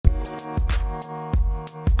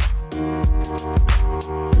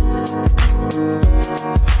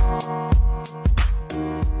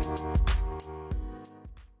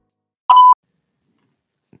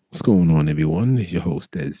going on, everyone? It's your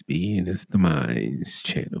host, SB, and it's the Minds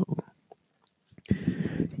channel.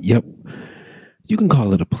 Yep, you can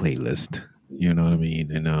call it a playlist. You know what I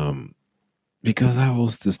mean? And because I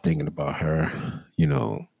was just thinking about her,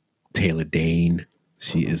 Taylor Dane.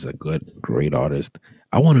 She is a great artist.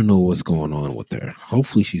 I want to know what's going on with her.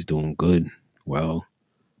 Hopefully, she's doing good, well,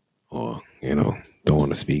 or don't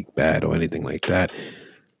want to speak bad or anything like that.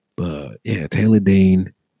 But yeah, Taylor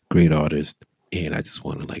Dane, great artist, and I just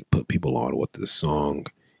want to like put people on with this song,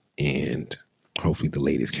 and hopefully the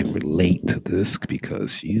ladies can relate to this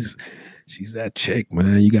because she's that chick,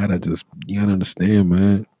 man. You gotta understand,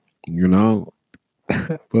 man. You know.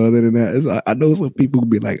 But other than that, I know some people will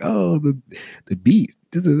be like, "Oh, the beat,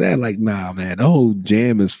 this is that." Like, nah, man, the whole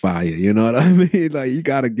jam is fire. You know what I mean? Like, you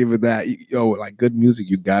gotta give it that. Like good music,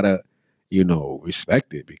 you gotta,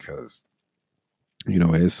 respect it because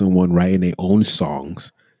as someone writing their own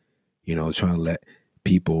songs, trying to let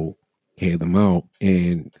people hear them out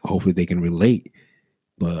and hopefully they can relate.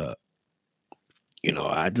 But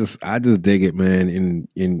I just dig it, man.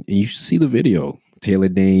 And you should see the video. Taylor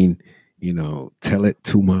Dane, tell it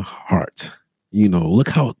to my heart. Look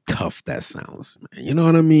how tough that sounds, man. You know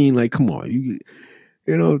what I mean? Like, come on,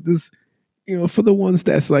 this, for the ones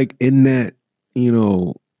that's like in that,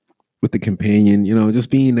 with the companion, just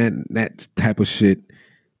being that type of shit.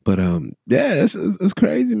 But yeah, it's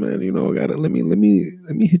crazy, man. Gotta let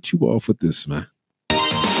me hit you off with this, man.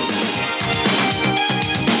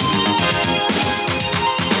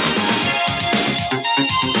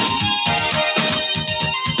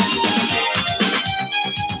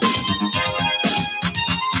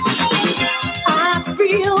 I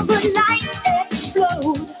feel the night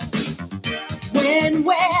explode when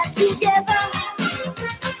we're together.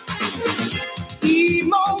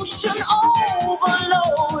 Emotion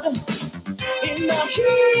overload in the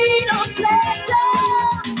heat of pleasure.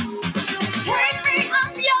 Take me,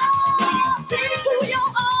 I'm yours, into your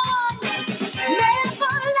arms.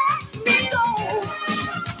 Never let me go.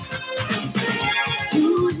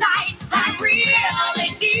 Tonight I really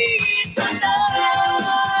need to know.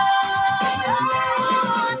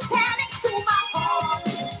 Tell it to my heart.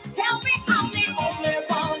 Tell me I'm the only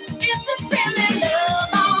one. Is this really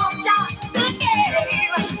love or just a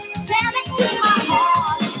game? Tell it to my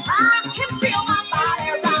heart. I can feel my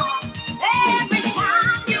body rock every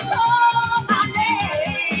time you call my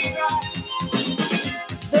name.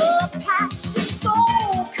 The passion's so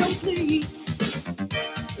complete.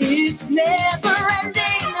 It's never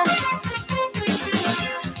ending.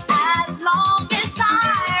 As long as I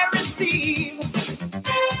receive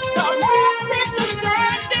the message you're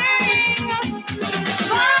sending,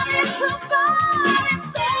 body to body,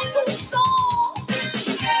 soul to soul,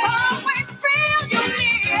 always feel you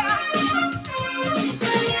near.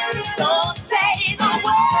 So say the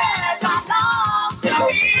words I love to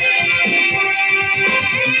hear.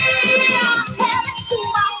 Tell it to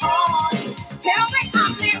my heart. Tell me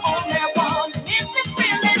I'm the only one. Is this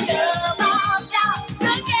really love or just a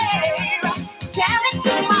game? Tell it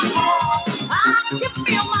to my heart. I can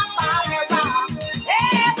feel my body rock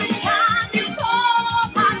every time you call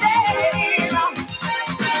my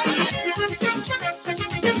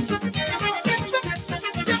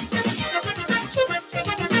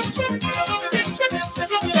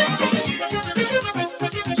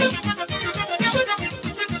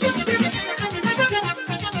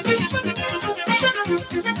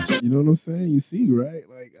You know what I'm saying? You see, right?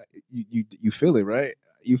 Like you feel it, right?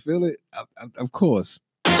 You feel it, of course.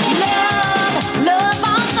 Love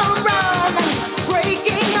on the run,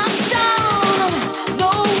 breaking us down.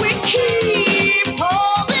 Though we keep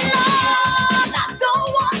holding on, I don't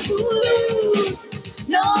want to lose.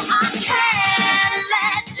 No, I can't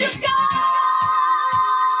let you go.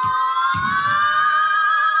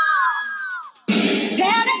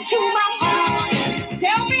 Tell it to my heart.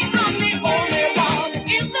 Tell me I'm the only one.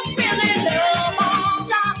 Is this really love or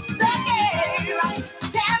just a game?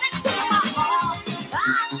 Tell it to my heart. I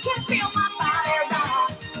can feel my body rock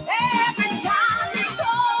every time you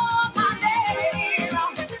call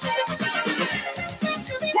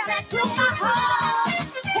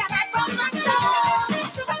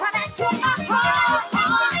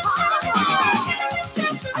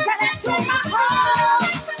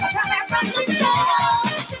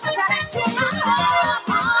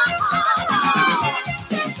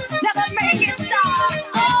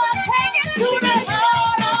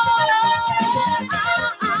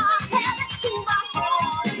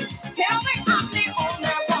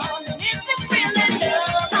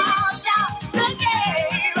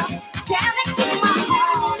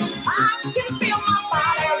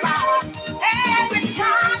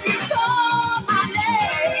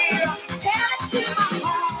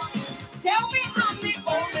I'm the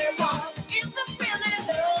only one. It's a spinning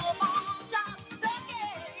love ball, just a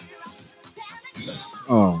game. Tell it to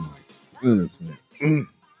my Oh my goodness, man.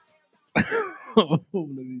 Let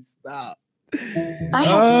me stop. I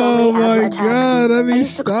had so many asthma my attacks. God, let I me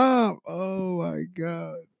used to stop. Oh my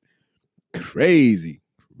God. Crazy.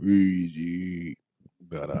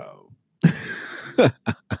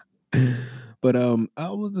 But I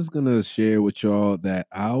was just gonna share with y'all that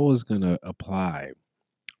I was gonna apply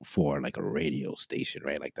for like a radio station,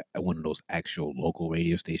 right? Like one of those actual local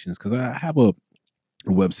radio stations, because I have a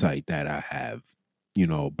website that I have,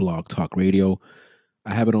 Blog Talk Radio.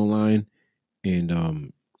 I have it online, and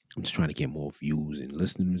I'm just trying to get more views and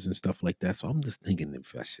listeners and stuff like that. So I'm just thinking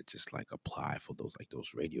if I should just like apply for those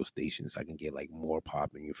radio stations, I can get like more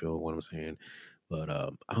popping. You feel what I'm saying? But I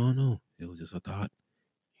don't know. It was just a thought,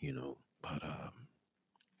 you know.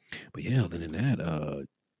 But yeah, other than that,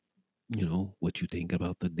 what you think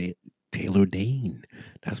about Taylor Dane?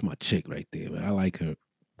 That's my chick right there, man. I like her.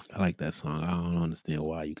 I like that song. I don't understand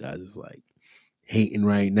why you guys is like hating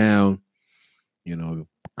right now.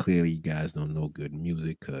 Clearly you guys don't know good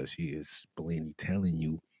music because she is blatantly telling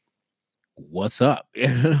you what's up. You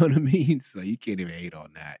know what I mean? So you can't even hate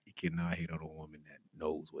on that. You cannot hate on a woman that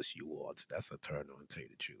knows what she wants. That's a turn on, to tell you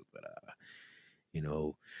the truth. But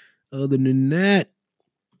other than that,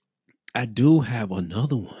 I do have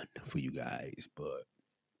another one for you guys, but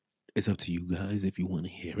it's up to you guys if you want to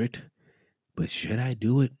hear it. But should I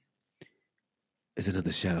do it? It's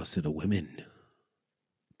another shout out to the women.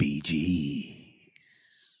 BGs.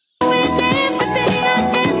 You know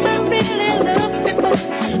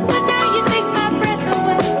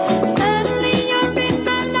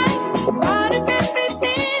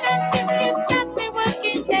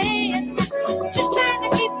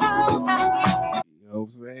what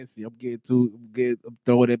I'm saying? See, I'm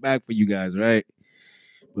throwing it back for you guys, right?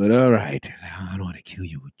 But all right, I don't want to kill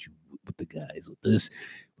you with the guys with this.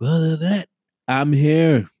 But other than that, I'm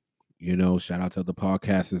here. Shout out to the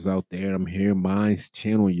podcasters out there. I'm here. Mine's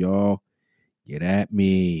channel, y'all. Get at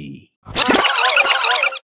me.